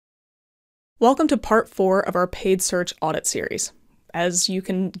Welcome to part 4 of our paid search audit series. As you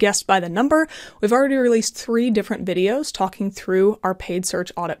can guess by the number, we've already released 3 different videos talking through our paid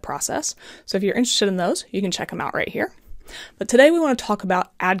search audit process. So if you're interested in those, you can check them out right here. But today we want to talk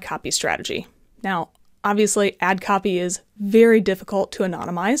about ad copy strategy. Now, obviously, ad copy is very difficult to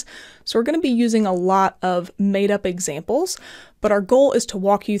anonymize, so we're going to be using a lot of made-up examples, but our goal is to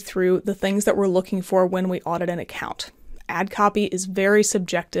walk you through the things that we're looking for when we audit an account. Ad copy is very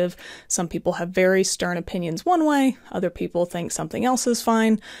subjective. Some people have very stern opinions one way, other people think something else is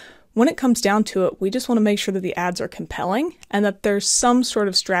fine. When it comes down to it, we just want to make sure that the ads are compelling and that there's some sort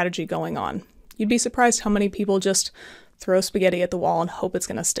of strategy going on. You'd be surprised how many people just throw spaghetti at the wall and hope it's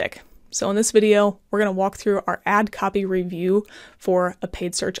going to stick. So in this video, we're going to walk through our ad copy review for a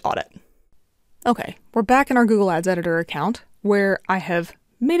paid search audit. Okay, we're back in our Google Ads Editor account where I have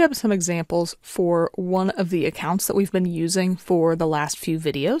made up some examples for one of the accounts that we've been using for the last few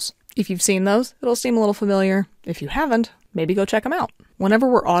videos. If you've seen those, it'll seem a little familiar. If you haven't, maybe go check them out. Whenever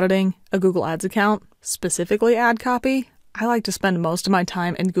we're auditing a Google Ads account, specifically ad copy, I like to spend most of my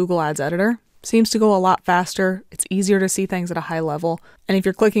time in Google Ads Editor. Seems to go a lot faster, it's easier to see things at a high level, and if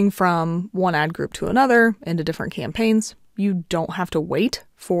you're clicking from one ad group to another into different campaigns, you don't have to wait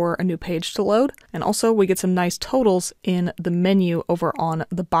for a new page to load. And also we get some nice totals in the menu over on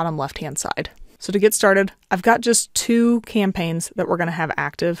the bottom left-hand side. So to get started, I've got just 2 campaigns that we're going to have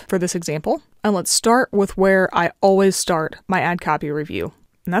active for this example. And let's start with where I always start my ad copy review.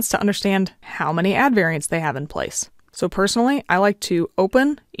 And that's to understand how many ad variants they have in place. So personally, I like to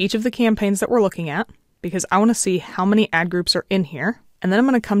open each of the campaigns that we're looking at because I want to see how many ad groups are in here. And then I'm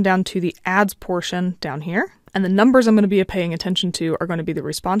going to come down to the ads portion down here. And the numbers I'm going to be paying attention to are going to be the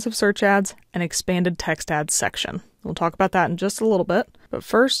responsive search ads and expanded text ads section. We'll talk about that in just a little bit. But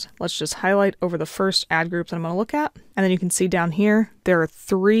first, let's just highlight over the first ad group that I'm going to look at. And then you can see down here, there are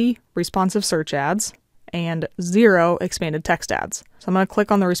 3 responsive search ads and 0 expanded text ads. So I'm going to click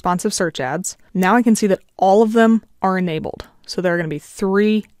on the responsive search ads. Now I can see that all of them are enabled. So there are going to be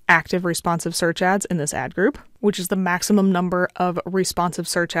 3 active responsive search ads in this ad group, which is the maximum number of responsive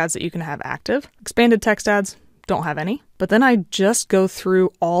search ads that you can have active. Expanded text ads don't have any. But then I just go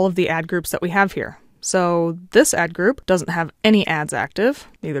through all of the ad groups that we have here. So this ad group doesn't have any ads active.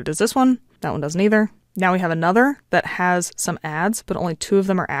 Neither does this one. That one doesn't either. Now we have another that has some ads, but only 2 of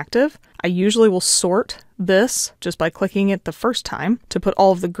them are active. I usually will sort this just by clicking it the first time to put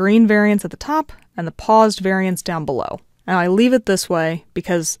all of the green variants at the top and the paused variants down below. Now I leave it this way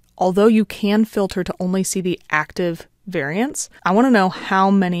because although you can filter to only see the active variants, I want to know how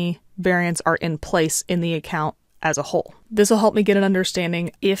many variants are in place in the account as a whole. This will help me get an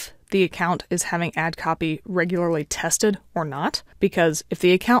understanding if the account is having ad copy regularly tested or not, because if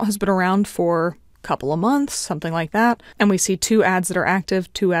the account has been around for a couple of months, something like that, and we see 2 ads that are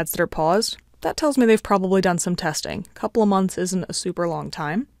active, 2 ads that are paused, that tells me they've probably done some testing. A couple of months isn't a super long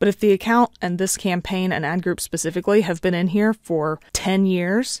time. But if the account and this campaign and ad group specifically have been in here for 10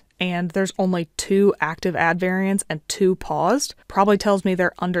 years and there's only 2 active ad variants and 2 paused, probably tells me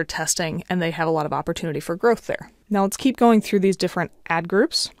they're under testing and they have a lot of opportunity for growth there. Now let's keep going through these different ad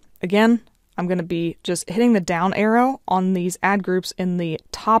groups. Again, I'm going to be just hitting the down arrow on these ad groups in the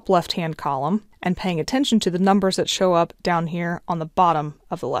top left-hand column and paying attention to the numbers that show up down here on the bottom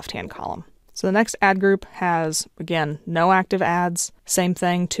of the left-hand column. So the next ad group has, again, no active ads, same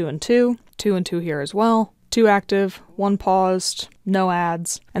thing, 2 and 2, 2 and 2 here as well, 2 active, 1 paused, no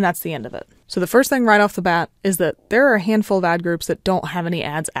ads, and that's the end of it. So the first thing right off the bat is that there are a handful of ad groups that don't have any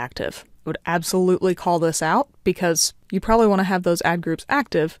ads active. I would absolutely call this out because you probably want to have those ad groups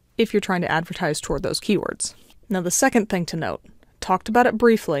active if you're trying to advertise toward those keywords. Now the second thing to note, talked about it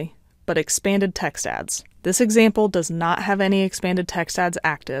briefly, but expanded text ads. This example does not have any expanded text ads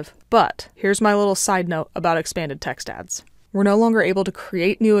active, but here's my little side note about expanded text ads. We're no longer able to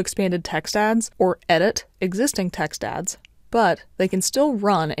create new expanded text ads or edit existing text ads, but they can still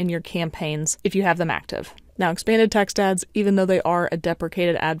run in your campaigns if you have them active. Now, expanded text ads, even though they are a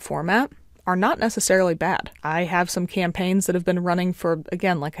deprecated ad format, are not necessarily bad. I have some campaigns that have been running for,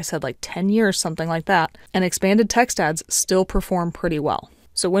 again, like I said, like 10 years, something like that, and expanded text ads still perform pretty well.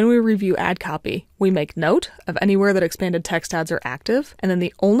 So when we review ad copy, we make note of anywhere that expanded text ads are active, and then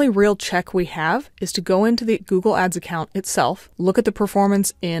the only real check we have is to go into the Google Ads account itself, look at the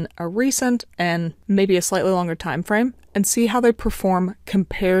performance in a recent and maybe a slightly longer time frame, and see how they perform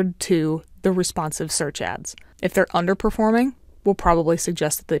compared to the responsive search ads. If they're underperforming, we'll probably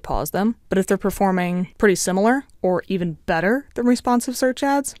suggest that they pause them, but if they're performing pretty similar or even better than responsive search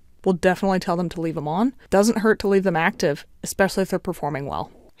ads, we'll definitely tell them to leave them on. Doesn't hurt to leave them active, especially if they're performing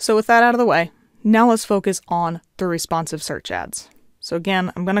well. So with that out of the way, now let's focus on the responsive search ads. So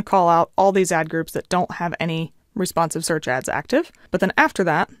again, I'm going to call out all these ad groups that don't have any responsive search ads active. But then after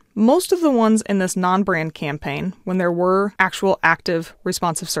that, most of the ones in this non-brand campaign, when there were actual active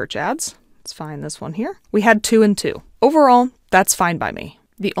responsive search ads, let's find this one here, we had 2 and 2. Overall, that's fine by me.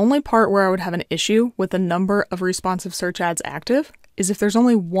 The only part where I would have an issue with the number of responsive search ads active is if there's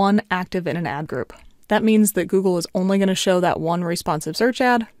only one active in an ad group. That means that Google is only going to show that one responsive search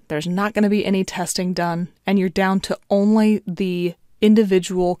ad. There's not going to be any testing done, and you're down to only the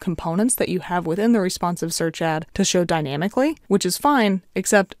individual components that you have within the responsive search ad to show dynamically, which is fine,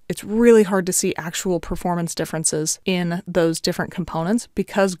 except it's really hard to see actual performance differences in those different components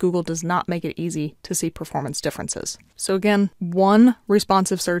because Google does not make it easy to see performance differences. So again, one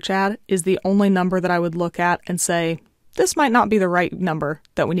responsive search ad is the only number that I would look at and say, this might not be the right number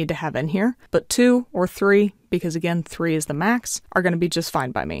that we need to have in here, but 2 or 3, because again, 3 is the max, are going to be just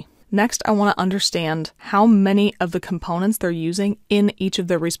fine by me. Next, I want to understand how many of the components they're using in each of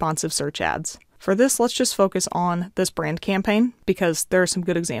their responsive search ads. For this, let's just focus on this brand campaign because there are some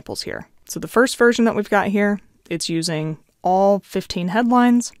good examples here. So the first version that we've got here, it's using all 15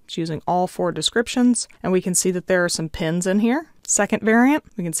 headlines, it's using all 4 descriptions, and we can see that there are some pins in here. Second variant,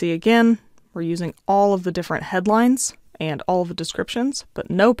 we can see again, we're using all of the different headlines and all of the descriptions,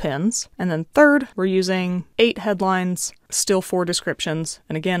 but no pins. And then third, we're using 8 headlines, still 4 descriptions,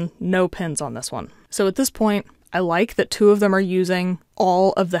 and again, no pins on this one. So at this point, I like that 2 of them are using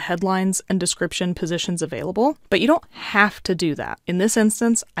all of the headlines and description positions available, but you don't have to do that. In this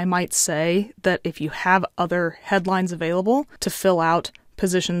instance, I might say that if you have other headlines available to fill out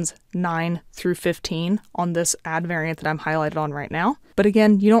positions 9 through 15 on this ad variant that I'm highlighted on right now. But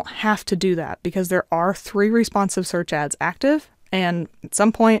again, you don't have to do that because there are 3 responsive search ads active, and at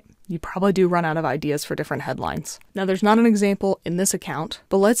some point, you probably do run out of ideas for different headlines. Now, there's not an example in this account,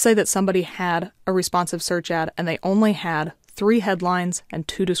 but let's say that somebody had a responsive search ad and they only had 3 headlines and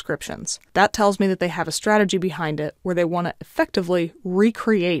 2 descriptions. That tells me that they have a strategy behind it where they want to effectively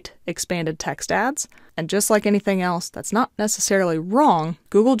recreate expanded text ads. And just like anything else, that's not necessarily wrong.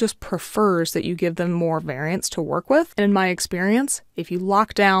 Google just prefers that you give them more variants to work with. And in my experience, if you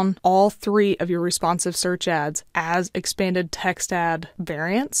lock down all 3 of your responsive search ads as expanded text ad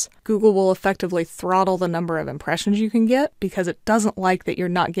variants, Google will effectively throttle the number of impressions you can get because it doesn't like that you're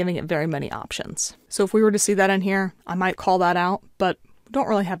not giving it very many options. So if we were to see that in here, I might call that out, but we don't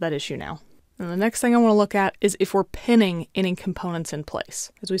really have that issue now. And the next thing I want to look at is if we're pinning any components in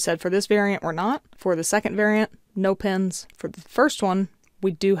place. As we said, for this variant, we're not. For the second variant, no pins. For the first one,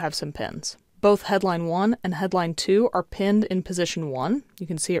 we do have some pins. Both headline 1 and headline 2 are pinned in position 1. You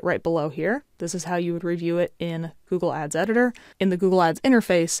can see it right below here. This is how you would review it in Google Ads Editor. In the Google Ads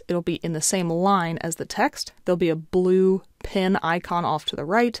interface, it'll be in the same line as the text. There'll be a blue pin icon off to the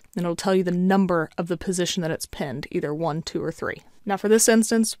right, and it'll tell you the number of the position that it's pinned, either 1, 2, or 3. Now for this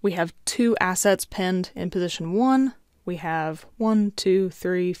instance, we have 2 assets pinned in position 1. We have 1, 2,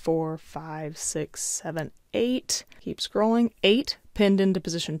 3, 4, 5, 6, 7, 8. Keep scrolling. 8 pinned into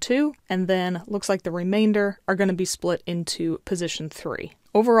position 2, and then looks like the remainder are going to be split into position 3.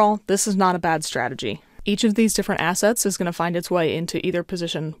 Overall, this is not a bad strategy. Each of these different assets is going to find its way into either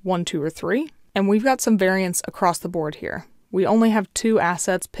position 1, 2, or 3, and we've got some variance across the board here. We only have 2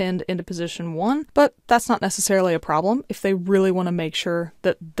 assets pinned into position 1, but that's not necessarily a problem if they really want to make sure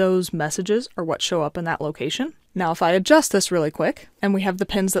that those messages are what show up in that location. Now, if I adjust this really quick, and we have the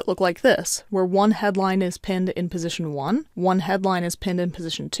pins that look like this, where 1 headline is pinned in position 1, 1 headline is pinned in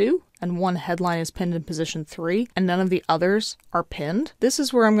position 2, and 1 headline is pinned in position 3, and none of the others are pinned, this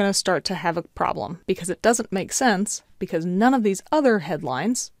is where I'm going to start to have a problem, because it doesn't make sense, because none of these other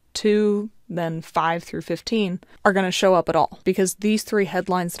headlines, 2, then 5 through 15, are going to show up at all, because these 3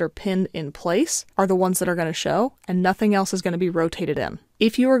 headlines that are pinned in place are the ones that are going to show, and nothing else is going to be rotated in.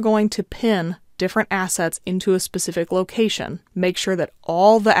 If you are going to pin different assets into a specific location, make sure that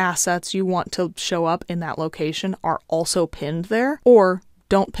all the assets you want to show up in that location are also pinned there, or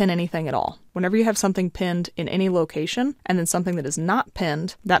don't pin anything at all. Whenever you have something pinned in any location and then something that is not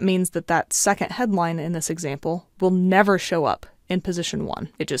pinned, that means that that second headline in this example will never show up in position 1.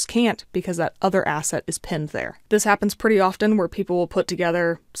 It just can't because that other asset is pinned there. This happens pretty often where people will put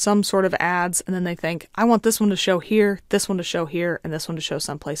together some sort of ads and then they think, I want this one to show here, this one to show here, and this one to show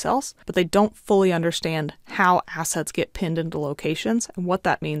someplace else, but they don't fully understand how assets get pinned into locations and what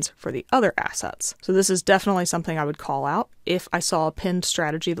that means for the other assets. So this is definitely something I would call out if I saw a pinned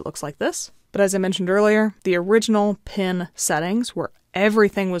strategy that looks like this. But as I mentioned earlier, the original pin settings where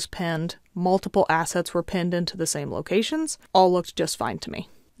everything was pinned, multiple assets were pinned into the same locations, all looked just fine to me.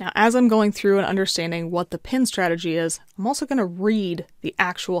 Now, as I'm going through and understanding what the pin strategy is, I'm also going to read the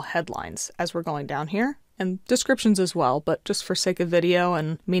actual headlines as we're going down here. and descriptions as well, but just for sake of video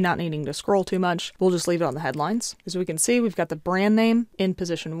and me not needing to scroll too much, we'll just leave it on the headlines. As we can see, we've got the brand name in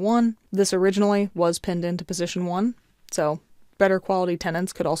position 1. This originally was pinned into position 1, so better quality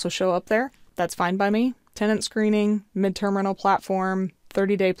tenants could also show up there. That's fine by me. Tenant screening, midterm rental platform,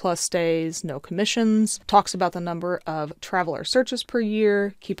 30-day plus stays, no commissions, talks about the number of traveler searches per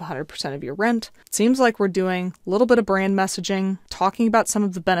year, keep 100% of your rent. It seems like we're doing a little bit of brand messaging, talking about some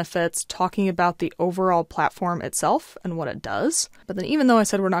of the benefits, talking about the overall platform itself and what it does. But then even though I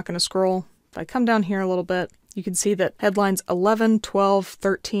said we're not going to scroll, if I come down here a little bit, you can see that headlines 11, 12,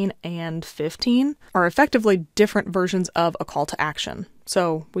 13, and 15 are effectively different versions of a call to action.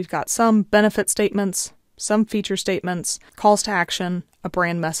 So we've got some benefit statements, some feature statements, calls to action, a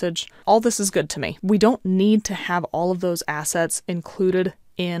brand message. All this is good to me. We don't need to have all of those assets included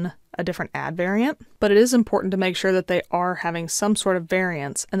in a different ad variant, but it is important to make sure that they are having some sort of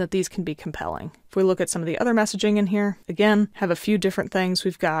variance and that these can be compelling. If we look at some of the other messaging in here, again, have a few different things.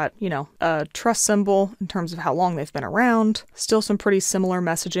 We've got, a trust symbol in terms of how long they've been around. Still some pretty similar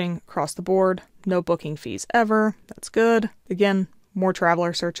messaging across the board. No booking fees ever. That's good. Again, more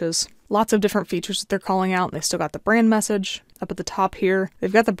traveler searches. Lots of different features that they're calling out, and they still got the brand message. Up at the top here,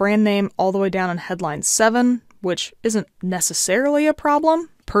 they've got the brand name all the way down in headline 7, which isn't necessarily a problem.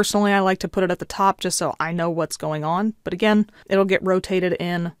 Personally, I like to put it at the top just so I know what's going on. But again, it'll get rotated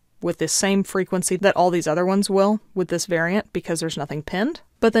in with the same frequency that all these other ones will with this variant because there's nothing pinned.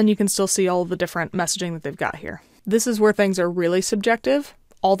 But then you can still see all of the different messaging that they've got here. This is where things are really subjective.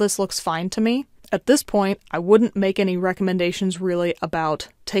 All this looks fine to me. At this point, I wouldn't make any recommendations really about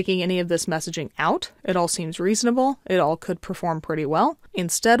taking any of this messaging out. It all seems reasonable. It all could perform pretty well.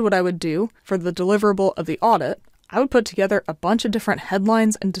 Instead, what I would do for the deliverable of the audit, I would put together a bunch of different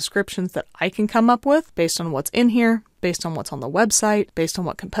headlines and descriptions that I can come up with based on what's in here, based on what's on the website, based on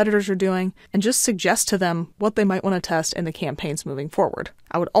what competitors are doing, and just suggest to them what they might want to test in the campaigns moving forward.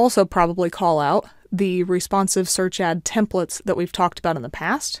 I would also probably call out the responsive search ad templates that we've talked about in the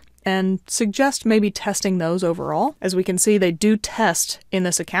past, and suggest maybe testing those overall. As we can see, they do test in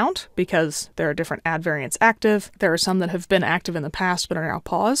this account because there are different ad variants active. There are some that have been active in the past but are now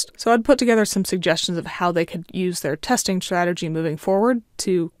paused. So I'd put together some suggestions of how they could use their testing strategy moving forward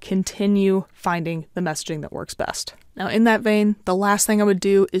to continue finding the messaging that works best. Now, in that vein, the last thing I would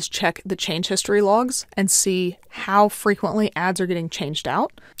do is check the change history logs and see how frequently ads are getting changed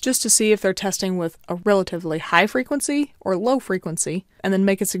out, just to see if they're testing with a relatively high frequency or low frequency, and then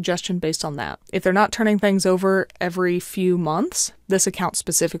make a suggestion based on that. If they're not turning things over every few months, this account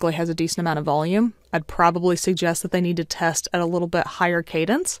specifically has a decent amount of volume, I'd probably suggest that they need to test at a little bit higher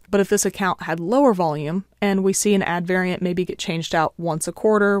cadence. But if this account had lower volume and we see an ad variant maybe get changed out once a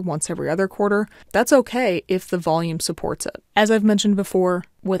quarter, once every other quarter, that's okay if the volume supports it. As I've mentioned before,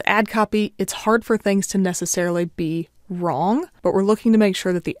 with ad copy, it's hard for things to necessarily be wrong, but we're looking to make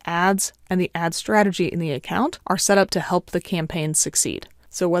sure that the ads and the ad strategy in the account are set up to help the campaign succeed.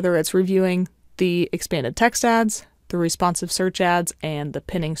 So whether it's reviewing the expanded text ads, the responsive search ads, and the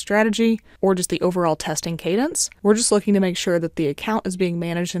pinning strategy, or just the overall testing cadence, we're just looking to make sure that the account is being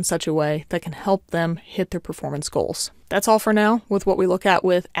managed in such a way that can help them hit their performance goals. That's all for now with what we look at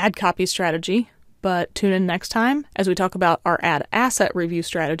with ad copy strategy, but tune in next time as we talk about our ad asset review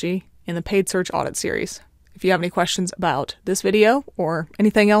strategy in the Paid Search Audit series. If you have any questions about this video or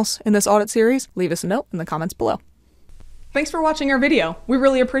anything else in this audit series, leave us a note in the comments below. Thanks for watching our video. We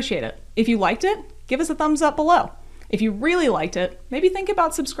really appreciate it. If you liked it, give us a thumbs up below. If you really liked it, maybe think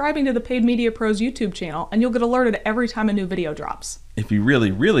about subscribing to the Paid Media Pros YouTube channel and you'll get alerted every time a new video drops. If you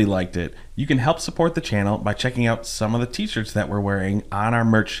really liked it, you can help support the channel by checking out some of the t-shirts that we're wearing on our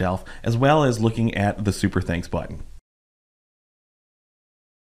merch shelf, as well as looking at the Super Thanks button.